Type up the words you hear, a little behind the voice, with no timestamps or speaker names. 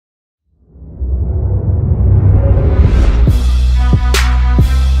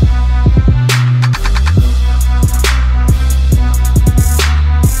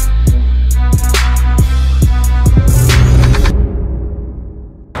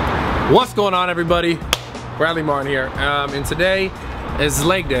What's going on, everybody? Martyn here, and today is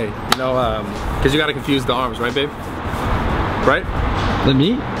leg day. You know, because you gotta confuse the arms, right, babe? Right? The me?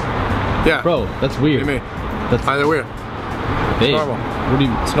 Yeah. Bro, that's weird. What do you mean? That's they're weird. babe. It's normal. What do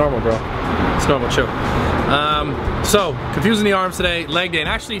you? It's normal, bro. It's normal. Chill. So confusing the arms today, leg day, and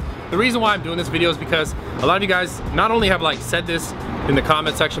actually the reason why I'm doing this video is because a lot of you guys not only have like said this in the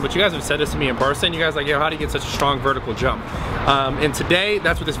comment section, but you guys have said this to me in person. You guys like, yo, how do you get such a strong vertical jump? And today,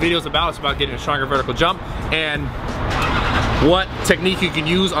 that's what this video is about. It's about getting a stronger vertical jump and what technique you can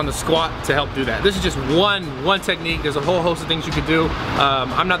use on the squat to help do that. This is just one technique. There's a whole host of things you can do.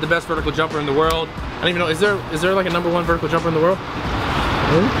 I'm not the best vertical jumper in the world. I don't even know, is there like a #1 vertical jumper in the world?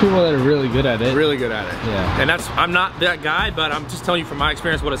 There's people that are really good at it. Really good at it. Yeah. And I'm not that guy, but I'm just telling you from my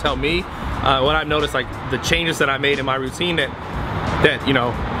experience what has helped me. What I've noticed, like the changes that I made in my routine that you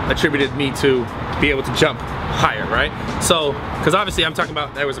know, attributed me to be able to jump higher, right? So, because obviously I'm talking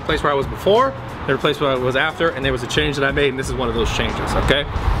about there was a place where I was before, there was a place where I was after, and there was a change that I made, and this is one of those changes, okay?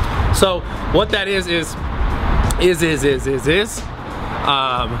 So, what that is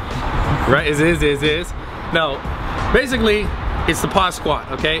no, basically, it's the pause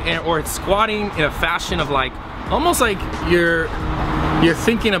squat, okay? Or it's squatting in a fashion of like, almost like you're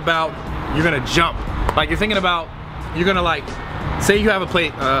thinking about, you're gonna jump. Like you're thinking about, you're gonna like, say you have a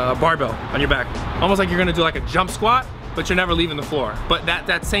plate, a barbell on your back, almost like you're gonna do like a jump squat, but you're never leaving the floor. But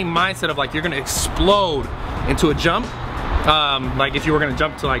that same mindset of like you're gonna explode into a jump, like if you were gonna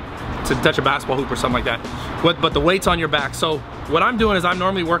jump to touch a basketball hoop or something like that. But the weight's on your back. So what I'm doing is I'm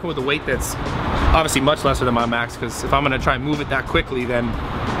normally working with a weight that's obviously much lesser than my max, because if I'm gonna try and move it that quickly, then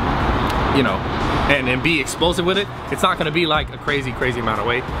you know, and be explosive with it, it's not gonna be like a crazy amount of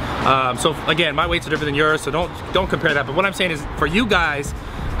weight. So again, my weights are different than yours, so don't compare that. But what I'm saying is, for you guys,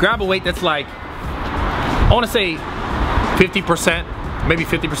 grab a weight that's like, I wanna say 50%, maybe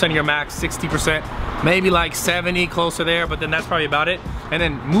 50% of your max, 60%, maybe like 70, closer there, but then that's probably about it. And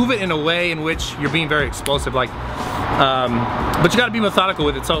then move it in a way in which you're being very explosive, like, but you gotta be methodical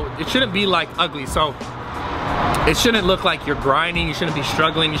with it. So it shouldn't be like ugly. So it shouldn't look like you're grinding, you shouldn't be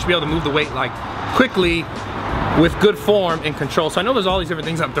struggling, you should be able to move the weight like quickly with good form and control. So I know there's all these different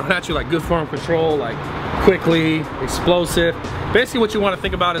things I'm throwing at you, like good form, control, like quickly, explosive. Basically what you want to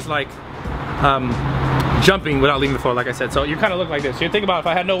think about is like jumping without leaving the floor, like I said. So you kind of look like this. So you think about, if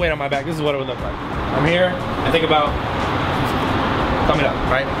I had no weight on my back, this is what it would look like. I'm here, I think about coming up,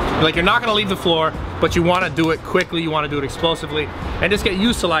 right? Like you're not gonna leave the floor, but you wanna do it quickly, you wanna do it explosively, and just get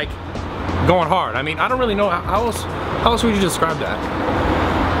used to like going hard. I mean, I don't really know, how else would you describe that?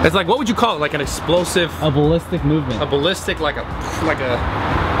 It's like, what would you call it? Like an explosive? A ballistic movement. A ballistic, like a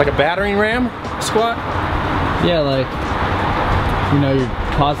battering ram squat? Yeah, like, you know, you're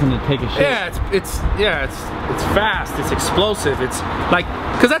pausing to take a shit. Yeah, it's fast, it's explosive, it's like,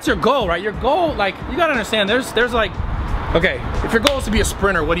 cause that's your goal, right? Your goal, like, you gotta understand, there's like, okay, if your goal is to be a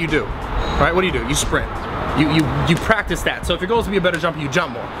sprinter, what do? Right, what do? You sprint. You practice that. So if your goal is to be a better jumper, you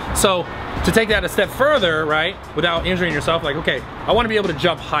jump more. So to take that a step further, right, without injuring yourself, like, okay, I want to be able to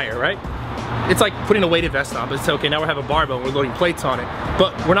jump higher, right? It's like putting a weighted vest on, but it's okay, now we have a barbell and we're loading plates on it.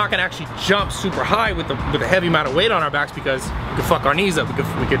 But we're not gonna actually jump super high with a heavy amount of weight on our backs, because we could fuck our knees up.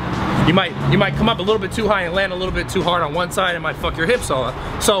 You might come up a little bit too high and land a little bit too hard on one side, and might fuck your hips all up.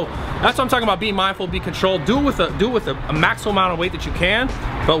 So that's what I'm talking about, being mindful, be controlled. Do it with a maximum amount of weight that you can,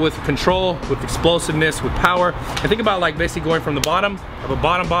 but with control, with explosiveness, with power. And think about like basically going from the bottom of a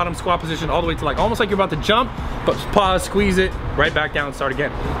bottom squat position all the way to like almost like you're about to jump, but pause, squeeze it, right back down and start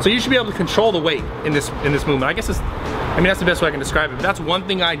again. So you should be able to control the weight in this movement. I guess I mean that's the best way I can describe it. But that's one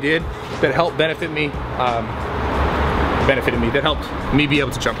thing I did that helped benefit me. That helped me be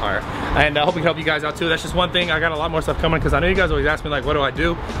able to jump higher, and I hope it can help you guys out too. That's just one thing. I got a lot more stuff coming, because I know you guys always ask me like, what do I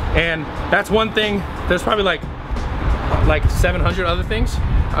do? And that's one thing. There's probably like 700 other things,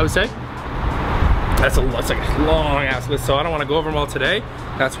 I would say. That's like a long ass list, so I don't want to go over them all today.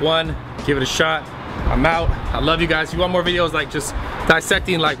 That's one. Give it a shot. I'm out. I love you guys. If you want more videos like just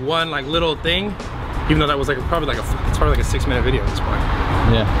dissecting like one like little thing, even though that was like probably like a 6-minute video at this point.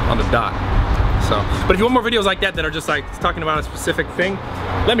 Yeah. On the dot. So, but if you want more videos like that are just like talking about a specific thing,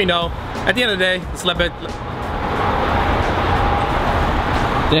 let me know. At the end of the day, it's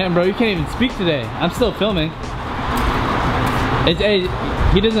Damn, bro, you can't even speak today. I'm still filming.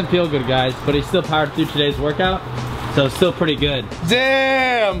 He doesn't feel good, guys, but he still powered through today's workout, so it's still pretty good.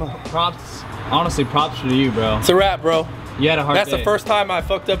 Damn! Props, honestly, props to you, bro. It's a wrap, bro. You had a hard day. That's the first time I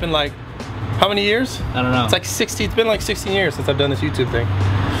fucked up in like, how many years? I don't know. It's like 16, it's been like 16 years since I've done this YouTube thing.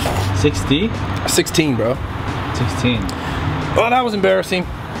 60? 16, bro. 16. Well, that was embarrassing.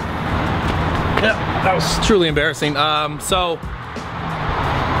 Yeah, that was truly embarrassing. So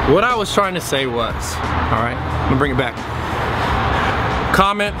what I was trying to say was, all right, I'm gonna bring it back.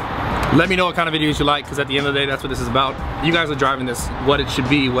 Comment, let me know what kind of videos you like, because at the end of the day, that's what this is about. You guys are driving this, what it should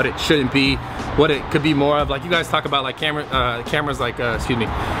be, what it shouldn't be, what it could be more of. Like you guys talk about like cameras like, excuse me,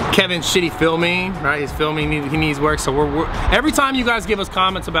 Kevin's shitty filming, right? His filming, he needs work. So we're every time you guys give us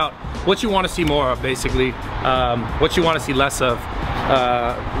comments about what you want to see more of, basically, what you want to see less of,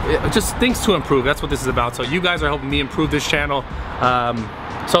 just things to improve. That's what this is about. So you guys are helping me improve this channel.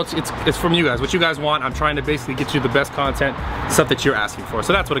 So it's from you guys. What you guys want, I'm trying to basically get you the best content, stuff that you're asking for.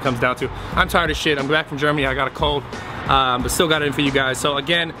 So that's what it comes down to. I'm tired of shit. I'm back from Germany. I got a cold, but still got it in for you guys. So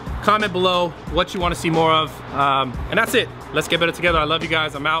again, comment below what you want to see more of. And that's it. Let's get better together. I love you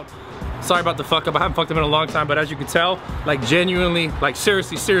guys. I'm out. Sorry about the fuck up. I haven't fucked up in a long time, but as you can tell, like genuinely, like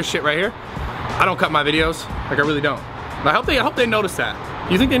seriously, serious shit right here. I don't cut my videos. Like I really don't. I hope they notice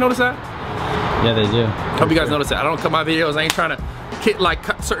that. You think they notice that? Yeah, they do. Hope you guys notice that. I don't cut my videos. I ain't trying to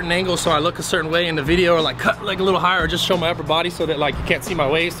cut certain angles so I look a certain way in the video, or like cut like a little higher, or just show my upper body so that like you can't see my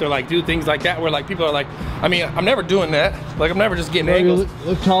waist, or like do things like that where like people are like, I mean, I'm never doing that. Like I'm never just getting angles,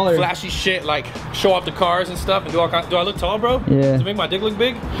 look taller, flashy shit, like show off the cars and stuff, and do I look tall, bro? Yeah. Does it make my dick look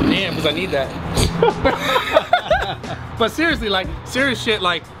big? Damn, because I need that. But seriously, like serious shit,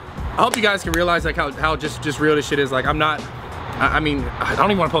 like I hope you guys can realize like how just real this shit is. Like I'm not, I mean, I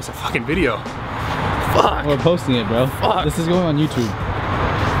don't even want to post a fucking video. Fuck. We're posting it, bro. Fuck. This is going on YouTube.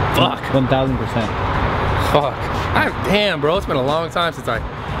 Fuck. 1000%. Fuck. Damn, bro. It's been a long time since I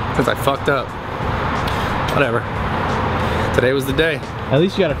fucked up. Whatever. Today was the day. At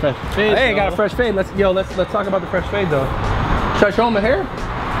least you got a fresh fade. Hey, I got a fresh fade. Let's talk about the fresh fade though. Should I show him the hair?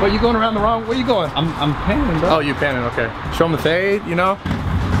 What, you going around the wrong? Where you going? I'm panning, bro. Oh, you panning? Okay. Show him the fade. You know.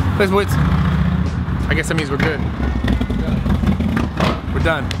 Let's wait. I guess that means we're good. We're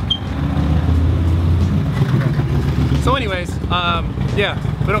done. So anyways, yeah,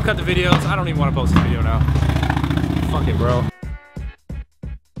 we don't cut the videos. I don't even want to post this video now. Fuck it, bro.